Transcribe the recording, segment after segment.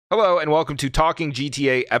Hello and welcome to Talking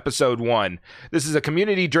GTA Episode 1. This is a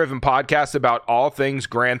community-driven podcast about all things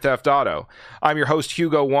Grand Theft Auto. I'm your host,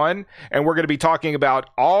 Hugo1, and we're going to be talking about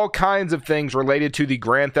all kinds of things related to the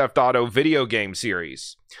Grand Theft Auto video game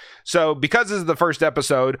series. So, because this is the first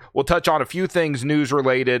episode, we'll touch on a few things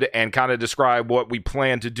news-related and kind of describe what we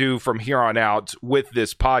plan to do from here on out with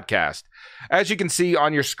this podcast. As you can see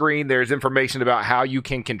on your screen, there's information about how you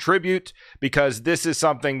can contribute, because this is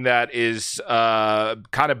something that is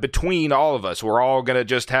kind of between all of us. We're all going to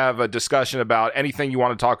just have a discussion about anything you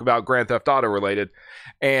want to talk about Grand Theft Auto related.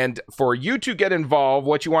 And for you to get involved,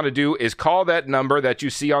 what you want to do is call that number that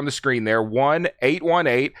you see on the screen there,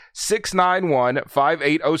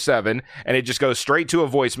 1-818-691-5807, and it just goes straight to a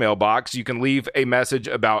voicemail box. You can leave a message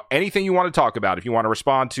about anything you want to talk about. If you want to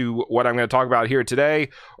respond to what I'm going to talk about here today,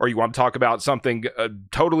 or you want to talk about something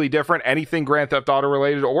totally different, anything Grand Theft Auto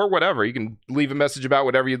related, or whatever, you can leave a message about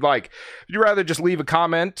whatever you'd like. If you'd rather just leave a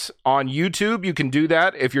comment on YouTube, you can do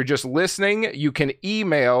that. If you're just listening, you can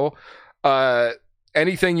email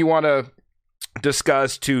anything you want to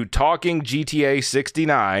discuss to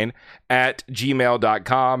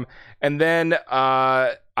talkinggta69@gmail.com. And then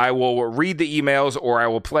I will read the emails, or I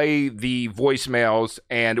will play the voicemails,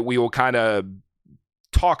 and we will kind of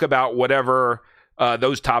talk about whatever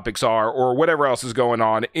those topics are, or whatever else is going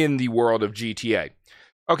on in the world of GTA.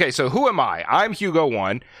 Okay, so who am I? I'm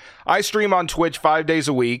Hugo1. I stream on Twitch 5 days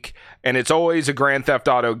a week, and it's always a Grand Theft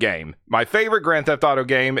Auto game. My favorite Grand Theft Auto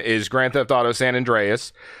game is Grand Theft Auto San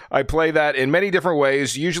Andreas. I play that in many different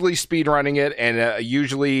ways, usually speedrunning it, and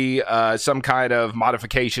usually some kind of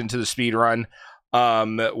modification to the speedrun,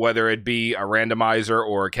 whether it be a randomizer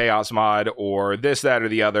or a chaos mod or this, that, or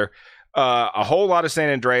the other. A whole lot of San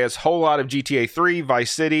Andreas, whole lot of GTA 3,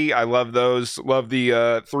 Vice City. I love those. Love the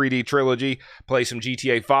 3D trilogy. Play some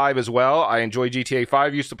GTA 5 as well. I enjoy GTA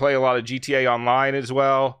 5. Used to play a lot of GTA Online as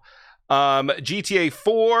well. GTA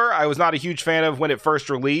 4, I was not a huge fan of when it first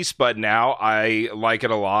released, but now I like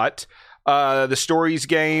it a lot. The Stories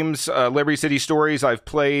games, Liberty City Stories, I've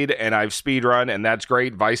played and I've speedrun, and that's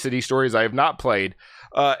great. Vice City Stories, I have not played.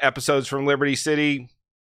 Episodes from Liberty City.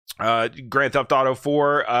 Grand Theft Auto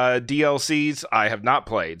 4 DLCs I have not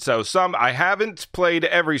played. So I haven't played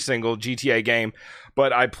every single GTA game,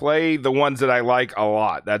 but I play the ones that I like a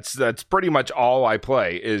lot. That's pretty much all I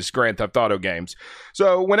play is Grand Theft Auto games.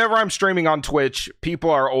 So whenever I'm streaming on Twitch,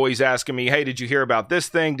 people are always asking me, hey, did you hear about this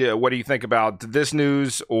thing? What do you think about this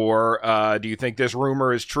news? Or do you think this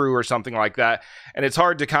rumor is true, or something like that? And it's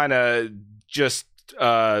hard to kind of just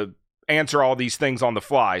answer all these things on the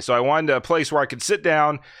fly. So I wanted a place where I could sit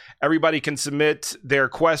down. Everybody can submit their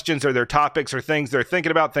questions or their topics or things they're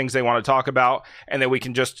thinking about, things they want to talk about, and then we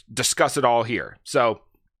can just discuss it all here. So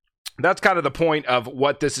that's kind of the point of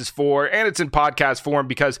what this is for, and it's in podcast form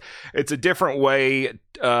because it's a different way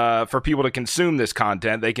for people to consume this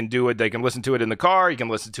content. They can do it. They can listen to it in the car. You can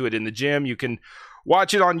listen to it in the gym. You can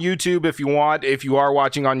watch it on YouTube if you want. If you are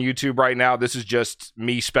watching on YouTube right now, this is just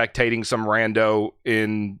me spectating some rando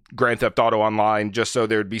in Grand Theft Auto Online, just so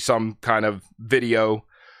there'd be some kind of video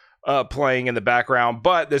playing in the background.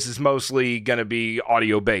 But this is mostly going to be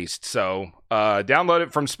audio based. So download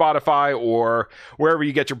it from Spotify or wherever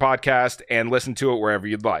you get your podcast and listen to it wherever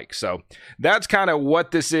you'd like. So that's kind of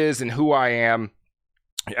what this is and who I am.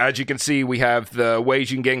 As you can see, we have the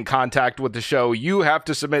ways you can get in contact with the show. You have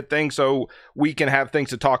to submit things so we can have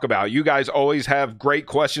things to talk about. You guys always have great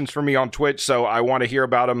questions for me on Twitch, so I want to hear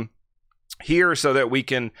about them here so that we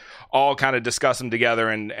can all kind of discuss them together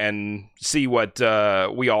and see what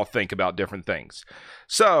we all think about different things.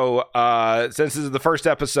 So, since this is the first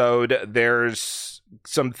episode, there's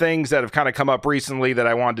some things that have kind of come up recently that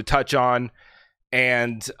I wanted to touch on.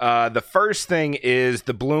 And the first thing is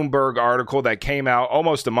the Bloomberg article that came out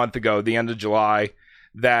almost a month ago, the end of July,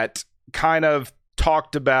 that kind of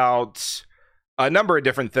talked about a number of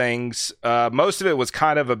different things. Most of it was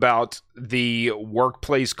kind of about the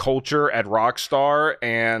workplace culture at Rockstar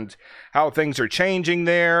and how things are changing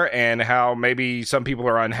there, and how maybe some people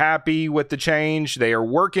are unhappy with the change. They are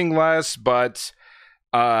working less, but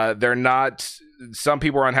they're not. Some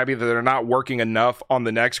people are unhappy that they're not working enough on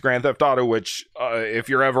the next Grand Theft Auto, which if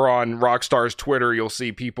you're ever on Rockstar's Twitter, you'll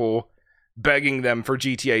see people begging them for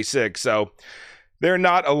GTA 6. So they're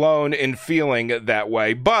not alone in feeling that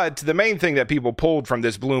way. But the main thing that people pulled from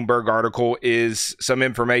this Bloomberg article is some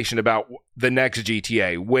information about the next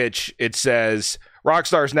GTA, which it says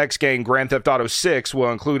Rockstar's next game, Grand Theft Auto 6,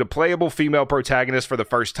 will include a playable female protagonist for the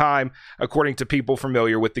first time, according to people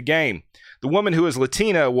familiar with the game. The woman who is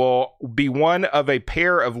Latina will be one of a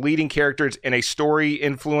pair of leading characters in a story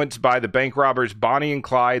influenced by the bank robbers Bonnie and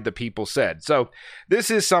Clyde, the people said. So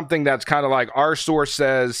this is something that's kind of like our source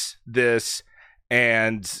says this,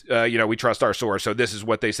 and, we trust our source, so this is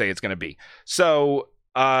what they say it's going to be. So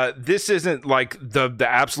this isn't like the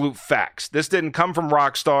absolute facts. This didn't come from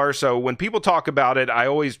Rockstar, so when people talk about it, I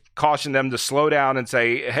always caution them to slow down and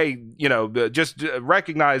say, hey, just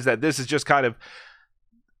recognize that this is just kind of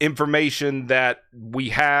information that we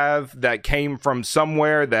have that came from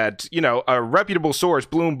somewhere that, a reputable source,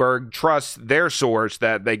 Bloomberg, trusts their source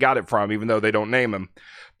that they got it from, even though they don't name him.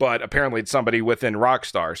 But apparently it's somebody within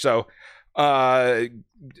Rockstar. So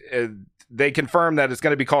they confirm that it's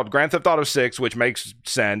going to be called Grand Theft Auto 6, which makes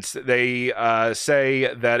sense. They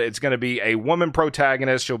say that it's going to be a woman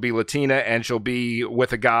protagonist. She'll be Latina, and she'll be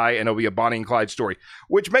with a guy, and it'll be a Bonnie and Clyde story,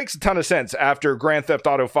 which makes a ton of sense after Grand Theft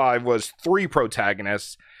Auto 5 was 3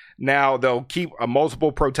 protagonists. Now they'll keep a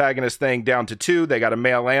multiple protagonist thing down to 2. They got a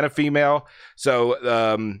male and a female. So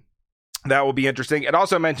that will be interesting. It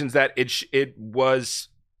also mentions that it was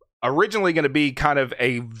originally going to be kind of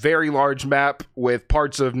a very large map with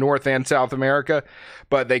parts of North and South America,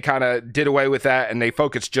 but they kind of did away with that and they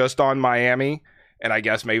focused just on Miami, and I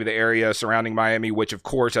guess maybe the area surrounding Miami, which of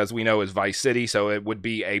course, as we know, is Vice City, so it would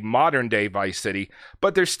be a modern day Vice City.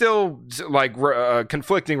 But there's still like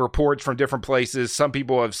conflicting reports from different places. Some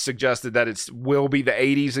people have suggested that it will be the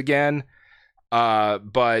 80s again,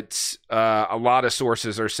 but a lot of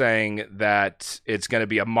sources are saying that it's going to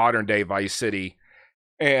be a modern day Vice City.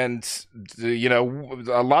 And,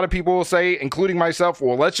 a lot of people will say, including myself,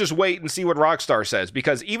 well, let's just wait and see what Rockstar says.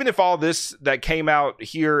 Because even if all this that came out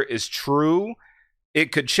here is true,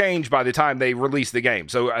 it could change by the time they release the game.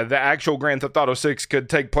 So the actual Grand Theft Auto 6 could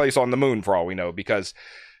take place on the moon for all we know, because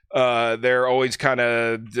they're always kind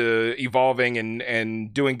of evolving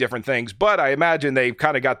and doing different things. But I imagine they've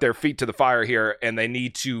kind of got their feet to the fire here, and they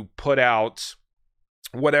need to put out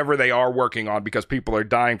whatever they are working on, because people are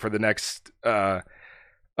dying for the next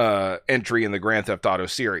entry in the Grand Theft Auto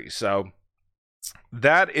series. So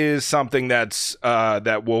that is something that's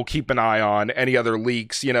that we'll keep an eye on. Any other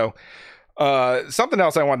leaks, something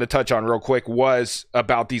else I wanted to touch on real quick was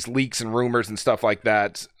about these leaks and rumors and stuff like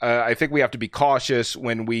that. I think we have to be cautious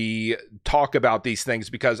when we talk about these things,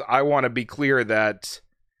 because I want to be clear that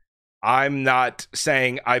I'm not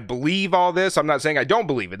saying I believe all this. I'm not saying I don't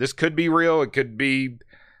believe it. This could be real. It could be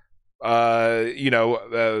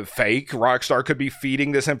fake. Rockstar could be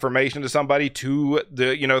feeding this information to somebody to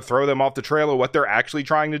throw them off the trail of what they're actually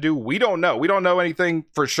trying to do. We don't know. We don't know anything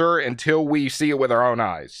for sure until we see it with our own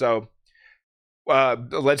eyes. So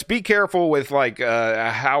let's be careful with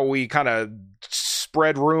how we kind of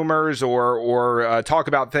spread rumors or talk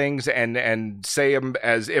about things and say them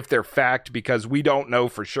as if they're fact, because we don't know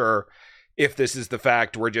for sure if this is the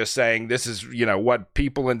fact. We're just saying this is, what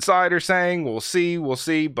people inside are saying. We'll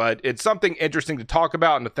see. But it's something interesting to talk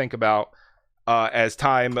about and to think about as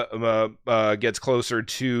time gets closer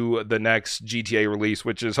to the next GTA release,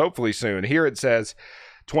 which is hopefully soon. Here it says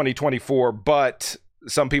 2024, but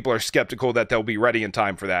some people are skeptical that they'll be ready in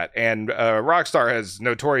time for that. And Rockstar has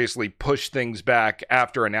notoriously pushed things back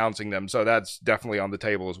after announcing them, so that's definitely on the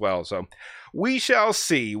table as well. So we shall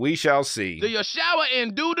see. Do you shower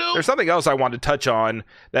in doo-doo? There's something else I want to touch on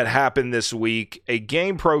that happened this week. A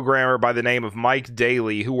game programmer by the name of Mike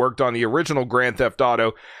Daly, who worked on the original Grand Theft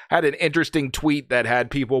Auto, had an interesting tweet that had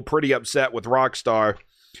people pretty upset with Rockstar.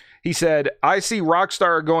 He said, I see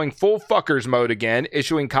Rockstar going full fuckers mode again,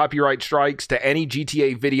 issuing copyright strikes to any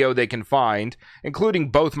GTA video they can find,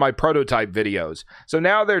 including both my prototype videos. So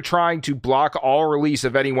now they're trying to block all release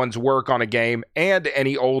of anyone's work on a game and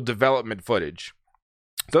any old development footage.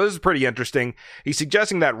 So this is pretty interesting. He's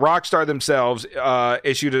suggesting that Rockstar themselves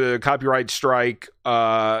issued a copyright strike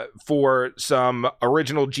for some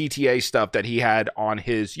original GTA stuff that he had on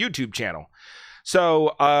his YouTube channel.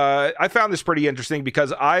 So I found this pretty interesting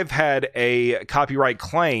because I've had a copyright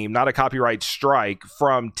claim, not a copyright strike,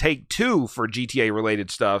 from Take-Two for GTA-related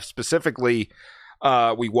stuff. Specifically,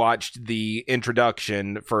 we watched the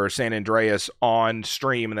introduction for San Andreas on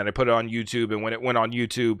stream, and then I put it on YouTube. And when it went on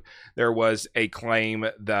YouTube, there was a claim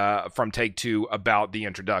from Take-Two about the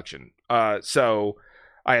introduction. So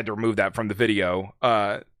I had to remove that from the video.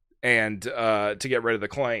 And to get rid of the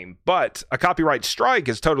claim. But a copyright strike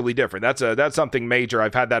is totally different. That's something major.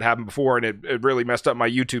 I've had that happen before, and it really messed up my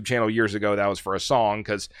YouTube channel years ago. That was for a song,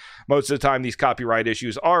 because most of the time these copyright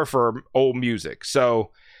issues are for old music.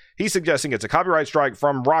 So he's suggesting it's a copyright strike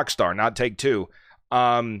from Rockstar, not Take-Two.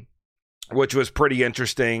 which was pretty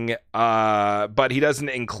interesting. But he doesn't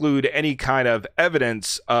include any kind of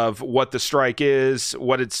evidence of what the strike is,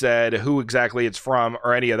 what it said, who exactly it's from,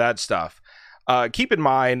 or any of that stuff. Keep in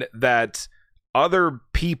mind that other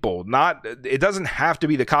people, it doesn't have to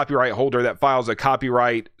be the copyright holder that files a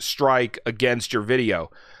copyright strike against your video.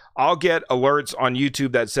 I'll get alerts on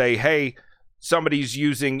YouTube that say, hey, somebody's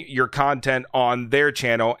using your content on their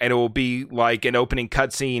channel, and it will be like an opening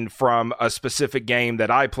cutscene from a specific game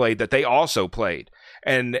that I played that they also played.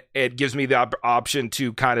 And it gives me the option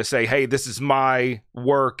to kind of say, hey, this is my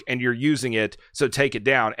work and you're using it, so take it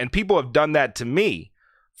down. And people have done that to me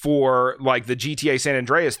for like the GTA San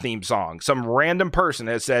Andreas theme song. Some random person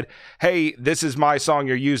has said, hey, this is my song,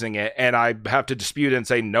 you're using it. And I have to dispute it and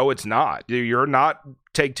say, no, it's not. You're not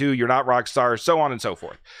Take-Two, you're not Rockstar, so on and so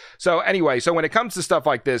forth. So anyway, so when it comes to stuff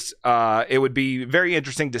like this, it would be very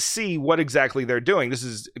interesting to see what exactly they're doing. This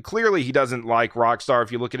is clearly, he doesn't like Rockstar.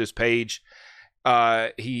 If you look at his page,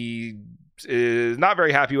 he is not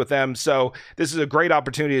very happy with them. So this is a great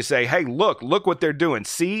opportunity to say, hey, look what they're doing.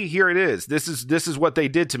 See, here it is. This is what they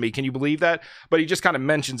did to me. Can you believe that? But he just kind of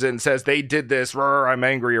mentions it and says, they did this, I'm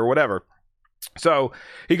angry, or whatever. So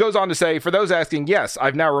he goes on to say, for those asking, yes,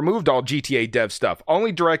 I've now removed all GTA dev stuff.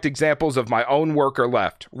 Only direct examples of my own work are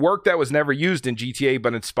left. Work that was never used in GTA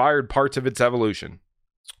but inspired parts of its evolution.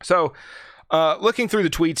 So looking through the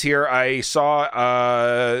tweets here, I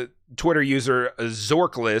saw Twitter user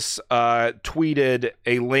Zorkless tweeted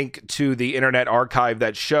a link to the Internet Archive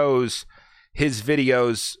that shows his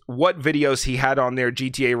videos, what videos he had on there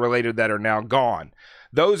GTA related that are now gone.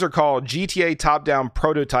 Those are called GTA Top-Down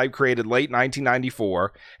Prototype, created late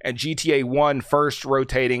 1994, and GTA 1 First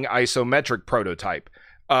Rotating Isometric Prototype.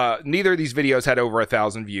 Neither of these videos had over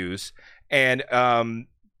 1,000 views. And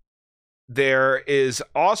there is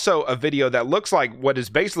also a video that looks like what is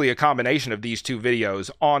basically a combination of these two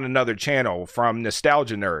videos on another channel from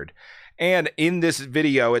Nostalgia Nerd. And in this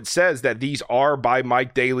video, it says that these are by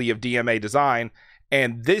Mike Daly of DMA Design.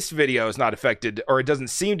 And this video is not affected, or it doesn't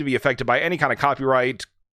seem to be affected by any kind of copyright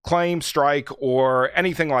claim, strike, or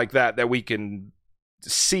anything like that we can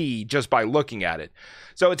see just by looking at it.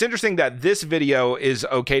 So it's interesting that this video is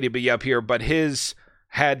okay to be up here, but his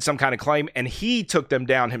had some kind of claim, and he took them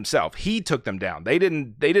down himself. He took them down. They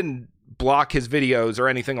didn't block his videos or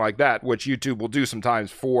anything like that, which YouTube will do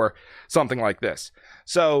sometimes for something like this.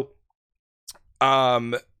 So,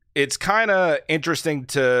 it's kind of interesting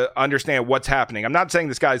to understand what's happening. I'm not saying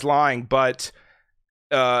this guy's lying, but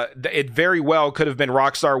it very well could have been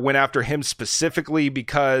Rockstar went after him specifically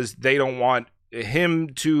because they don't want him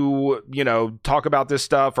to, talk about this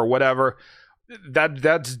stuff or whatever.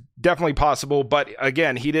 That's definitely possible. But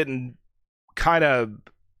again, he didn't kind of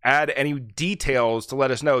add any details to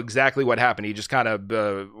let us know exactly what happened. He just kind of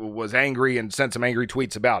was angry and sent some angry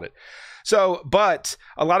tweets about it. So, but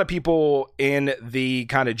a lot of people in the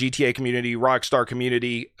kind of GTA community, Rockstar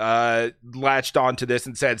community, latched onto this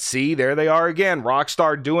and said, see, there they are again.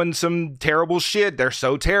 Rockstar doing some terrible shit. They're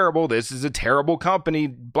so terrible. This is a terrible company,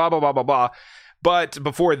 blah, blah, blah, blah, blah. But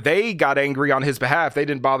before they got angry on his behalf, they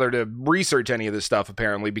didn't bother to research any of this stuff,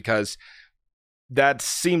 apparently, because that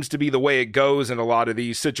seems to be the way it goes in a lot of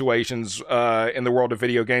these situations in the world of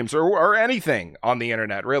video games or anything on the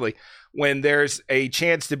internet, really. When there's a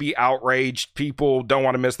chance to be outraged, people don't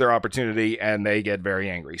want to miss their opportunity and they get very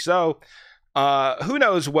angry. So who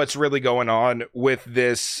knows what's really going on with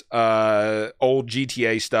this old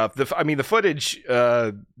GTA stuff. The footage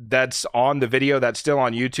that's on the video that's still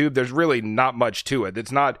on YouTube, there's really not much to it.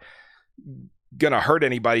 It's not gonna hurt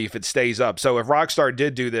anybody if it stays up. So if Rockstar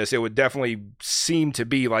did do this, it would definitely seem to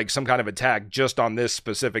be like some kind of attack just on this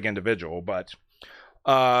specific individual. But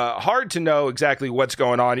hard to know exactly what's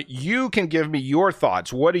going on. You can give me your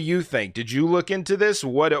thoughts. What do you think? Did you look into this?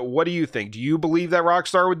 What do you think? Do you believe that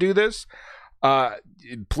Rockstar would do this?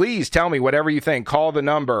 Please tell me whatever you think. Call the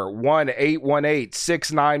number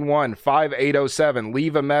 1-818-691-5807.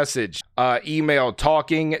 Leave a message. Email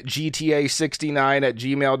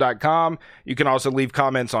talkinggta69@gmail.com. You can also leave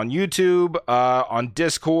comments on YouTube. On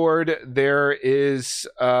Discord, there is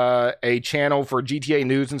a channel for GTA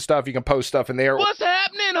news and stuff. You can post stuff in there. What's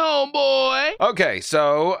happening, homeboy? Okay,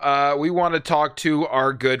 so we want to talk to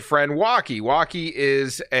our good friend Walkie. Walkie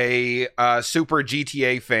is a super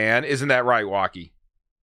GTA fan. Isn't that right, Walkie?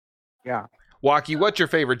 Yeah. Walkie, what's your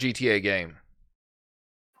favorite GTA game?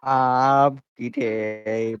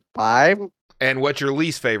 GTA 5. And what's your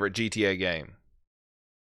least favorite GTA game?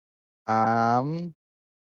 GTA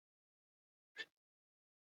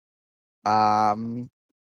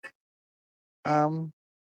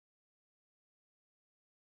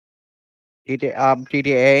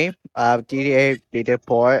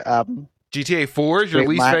 4. GTA 4 is your Wait,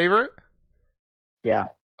 least my- favorite? Yeah.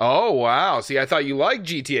 Oh, wow. See, I thought you liked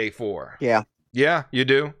GTA 4. Yeah. Yeah, you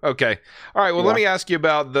do? Okay. All right, well, let Yeah. me ask you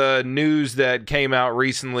about the news that came out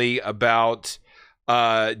recently about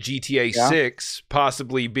GTA Yeah. 6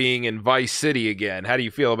 possibly being in Vice City again. How do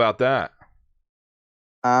you feel about that?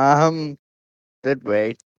 Good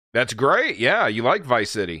way. That's great. Yeah, you like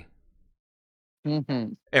Vice City.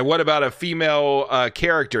 Mm-hmm. And what about a female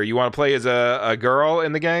character? You want to play as a girl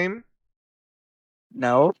in the game?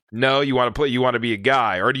 No. No, you want to be a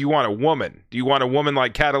guy, or do you want a woman? Do you want a woman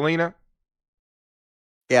like Catalina?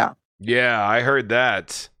 Yeah. Yeah, I heard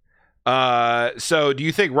that. So do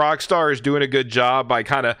you think Rockstar is doing a good job by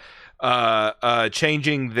kind of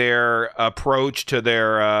changing their approach to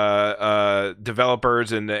their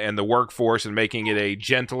developers and the workforce and making it a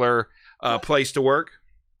gentler place to work?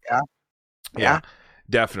 Yeah,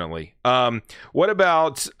 definitely. What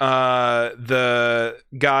about the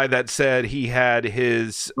guy that said he had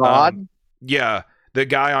his Rod? yeah, the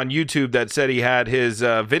guy on YouTube that said he had his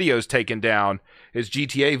videos taken down, his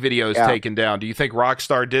GTA videos taken down. Do you think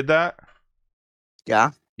Rockstar did that?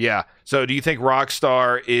 Yeah. Yeah. So do you think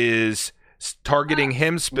Rockstar is targeting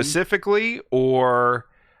him specifically, or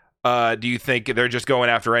do you think they're just going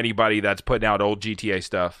after anybody that's putting out old GTA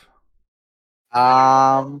stuff?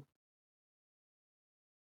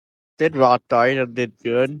 Did Rockstar did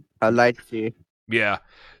good. I like to. Yeah.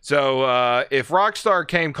 So if Rockstar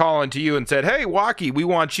came calling to you and said, "Hey, Wacky, we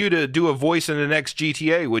want you to do a voice in the next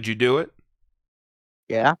GTA," would you do it?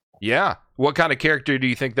 Yeah. Yeah. What kind of character do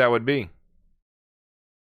you think that would be?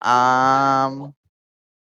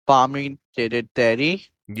 Bombing did it Daddy.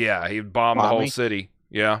 Yeah, he'd bomb the whole Bommy. city.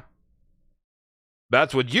 Yeah.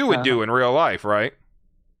 That's what you would do in real life, right?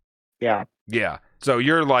 Yeah. Yeah. So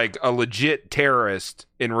you're like a legit terrorist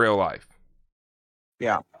in real life.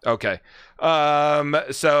 Yeah. Okay.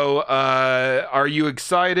 So are you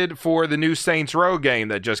excited for the new Saints Row game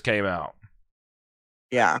that just came out?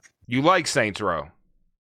 Yeah. You like Saints Row?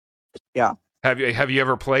 Yeah. Have you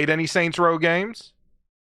ever played any Saints Row games?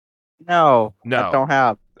 No. No. I don't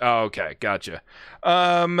have. Oh, okay, gotcha.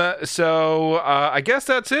 So I guess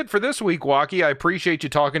that's it for this week, Wacky. I appreciate you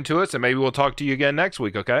talking to us, and maybe we'll talk to you again next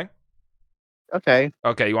week, okay? Okay.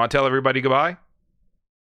 Okay, you want to tell everybody goodbye?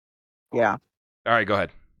 Yeah. All right, go ahead.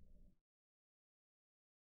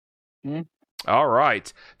 Hmm? All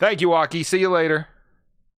right. Thank you, Wacky. See you later.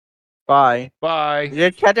 Bye. Bye.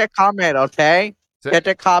 Just hit a comment, okay? Say- Hit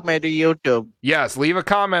a comment to YouTube. Yes, leave a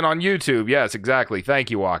comment on YouTube. Yes, exactly. Thank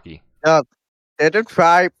you, Wacky.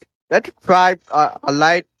 Subscribe, like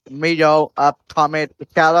video, comment,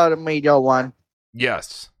 shout out the video one.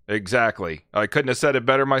 Yes, exactly. I couldn't have said it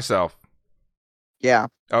better myself. Yeah,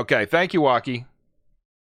 Okay, thank you, Wacky.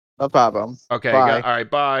 no problem. Okay, Bye. all right,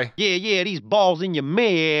 bye. Yeah, these balls in your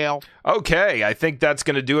mouth. Okay, I think that's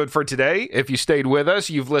going to do it for today. If you stayed with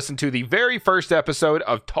us, you've listened to the very first episode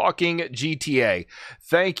of Talking GTA.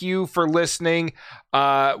 Thank you for listening.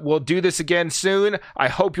 We'll do this again soon. I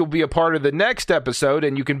hope you'll be a part of the next episode,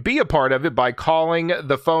 and you can be a part of it by calling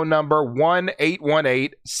the phone number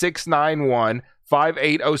 1-818-691-5807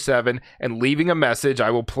 and leaving a message. I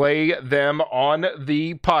will play them on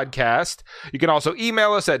the podcast. You can also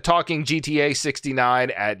email us at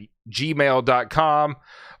talkinggta69@gmail.com.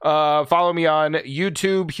 Follow me on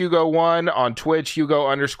YouTube, Hugo1, on Twitch,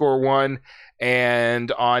 Hugo_1,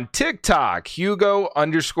 and on TikTok,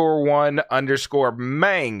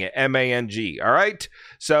 Hugo_1_Mang, M-A-N-G. All right?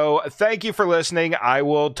 So thank you for listening. I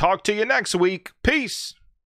will talk to you next week. Peace.